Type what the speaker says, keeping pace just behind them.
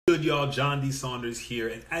good, y'all? John D. Saunders here.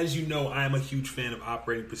 And as you know, I am a huge fan of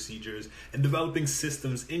operating procedures and developing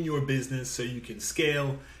systems in your business so you can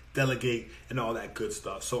scale, delegate, and all that good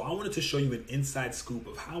stuff. So I wanted to show you an inside scoop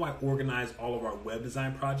of how I organize all of our web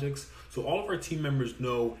design projects so all of our team members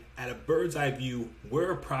know at a bird's eye view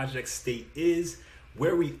where a project state is,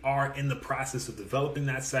 where we are in the process of developing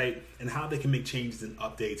that site, and how they can make changes and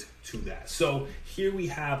updates to that. So here we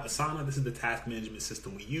have Asana. This is the task management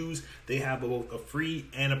system we use. They have both a free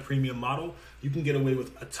and a premium model. You can get away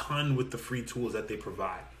with a ton with the free tools that they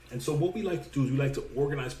provide. And so what we like to do is we like to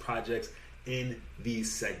organize projects in these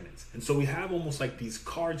segments. And so we have almost like these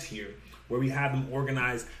cards here where we have them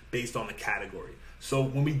organized based on the category. So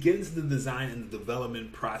when we get into the design and the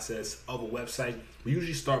development process of a website, we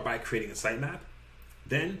usually start by creating a sitemap.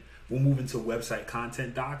 Then we'll move into website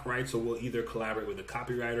content doc, right? So we'll either collaborate with a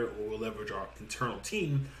copywriter or we'll leverage our internal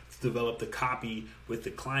team to develop the copy with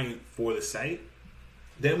the client for the site.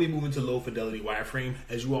 Then we move into low fidelity wireframe.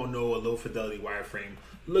 As you all know, a low fidelity wireframe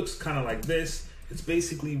looks kind of like this. It's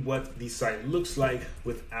basically what the site looks like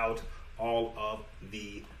without all of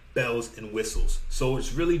the bells and whistles. So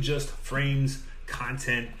it's really just frames,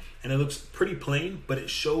 content, and it looks pretty plain, but it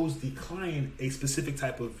shows the client a specific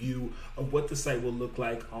type of view of what the site will look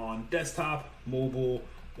like on desktop, mobile,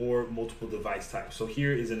 or multiple device types. So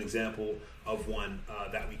here is an example of one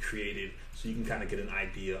that we created so you can kind of get an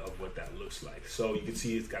idea of what that looks like. So you can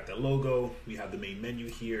see it's got the logo, we have the main menu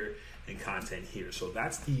here, and content here. So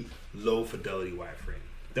that's the low fidelity wireframe.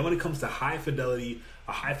 Then when it comes to high fidelity,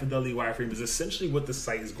 a high fidelity wireframe is essentially what the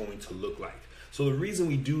site is going to look like. So the reason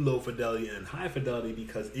we do low fidelity and high fidelity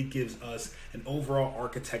because it gives us an overall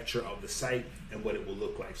architecture of the site and what it will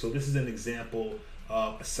look like. So this is an example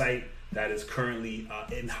of a site that is currently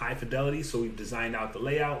in high fidelity. So we've designed out the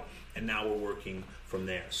layout and now we're working from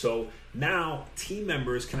there. So now team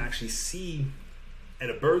members can actually see at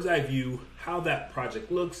a bird's eye view how that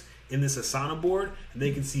project looks in this Asana board, and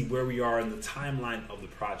they can see where we are in the timeline of the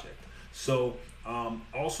project. So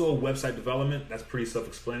also website development, that's pretty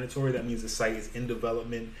self-explanatory. That means the site is in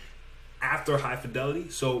development after high fidelity.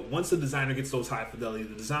 So once the designer gets those high fidelity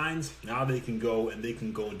designs, now they can go and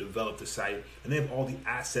develop the site, and they have all the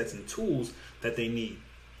assets and tools that they need.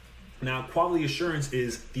 Now, quality assurance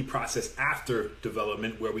is the process after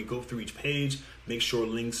development where we go through each page, make sure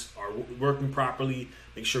links are working properly,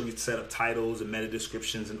 make sure we set up titles and meta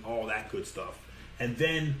descriptions and all that good stuff. And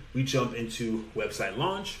then we jump into website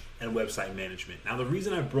launch and website management. Now, the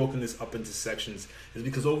reason I've broken this up into sections is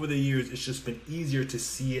because over the years, it's just been easier to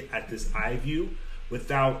see it at this eye view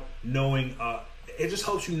without knowing, it just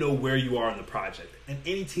helps you know where you are in the project. And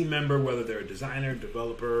any team member, whether they're a designer,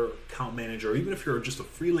 developer, account manager, or even if you're just a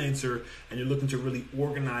freelancer and you're looking to really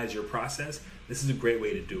organize your process, this is a great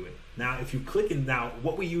way to do it. Now, if you click in now,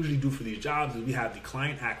 what we usually do for these jobs is we have the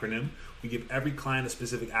client acronym. We give every client a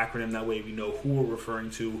specific acronym. That way we know who we're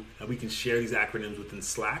referring to, and we can share these acronyms within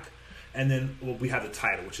Slack. And then we have the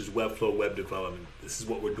title, which is Webflow Web Development. This is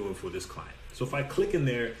what we're doing for this client. So if I click in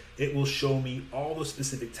there, it will show me all the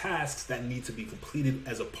specific tasks that need to be completed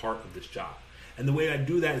as a part of this job. And the way I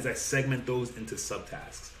do that is I segment those into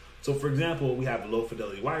subtasks. So for example, we have low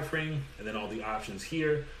fidelity wireframe and then all the options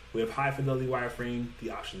here. We have high fidelity wireframe,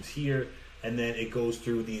 the options here, and then it goes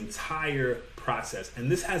through the entire process.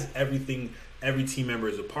 And this has everything every team member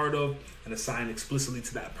is a part of and assigned explicitly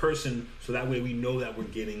to that person. So that way we know that we're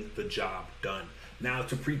getting the job done. Now,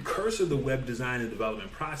 to precursor the web design and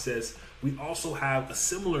development process, we also have a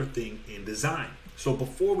similar thing in design. So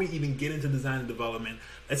before we even get into design and development,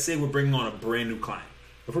 let's say we're bringing on a brand new client.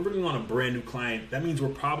 If we're bringing on a brand new client, that means we're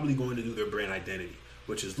probably going to do their brand identity,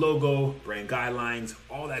 which is logo, brand guidelines,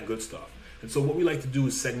 all that good stuff. And so what we like to do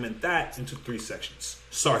is segment that into three sections.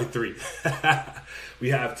 Sorry, three. We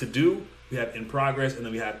have to do, we have in progress, and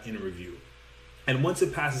then we have in review. And once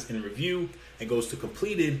it passes in review and goes to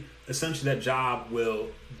completed, essentially that job will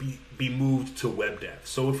be moved to web dev.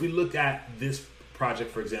 So if we look at this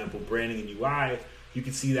project, for example, branding and UI, you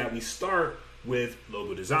can see that we start with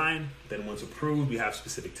logo design. Then once approved, we have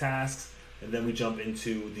specific tasks. And then we jump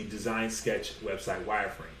into the design sketch website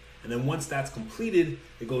wireframe. And then once that's completed,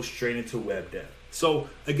 it goes straight into web dev. So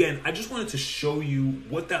again, I just wanted to show you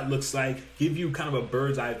what that looks like, give you kind of a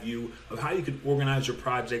bird's eye view of how you can organize your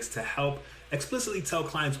projects to help explicitly tell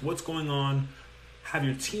clients what's going on, have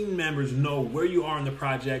your team members know where you are in the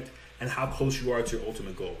project and how close you are to your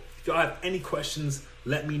ultimate goal. If y'all have any questions,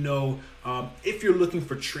 let me know. If you're looking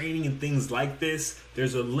for training and things like this,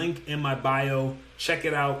 there's a link in my bio. Check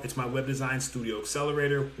it out. It's my web design studio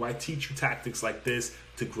Accelerator, where I teach you tactics like this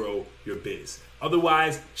to grow your biz.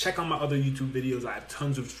 Otherwise, check out my other YouTube videos. I have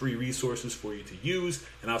tons of free resources for you to use,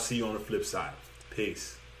 and I'll see you on the flip side.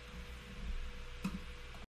 Peace.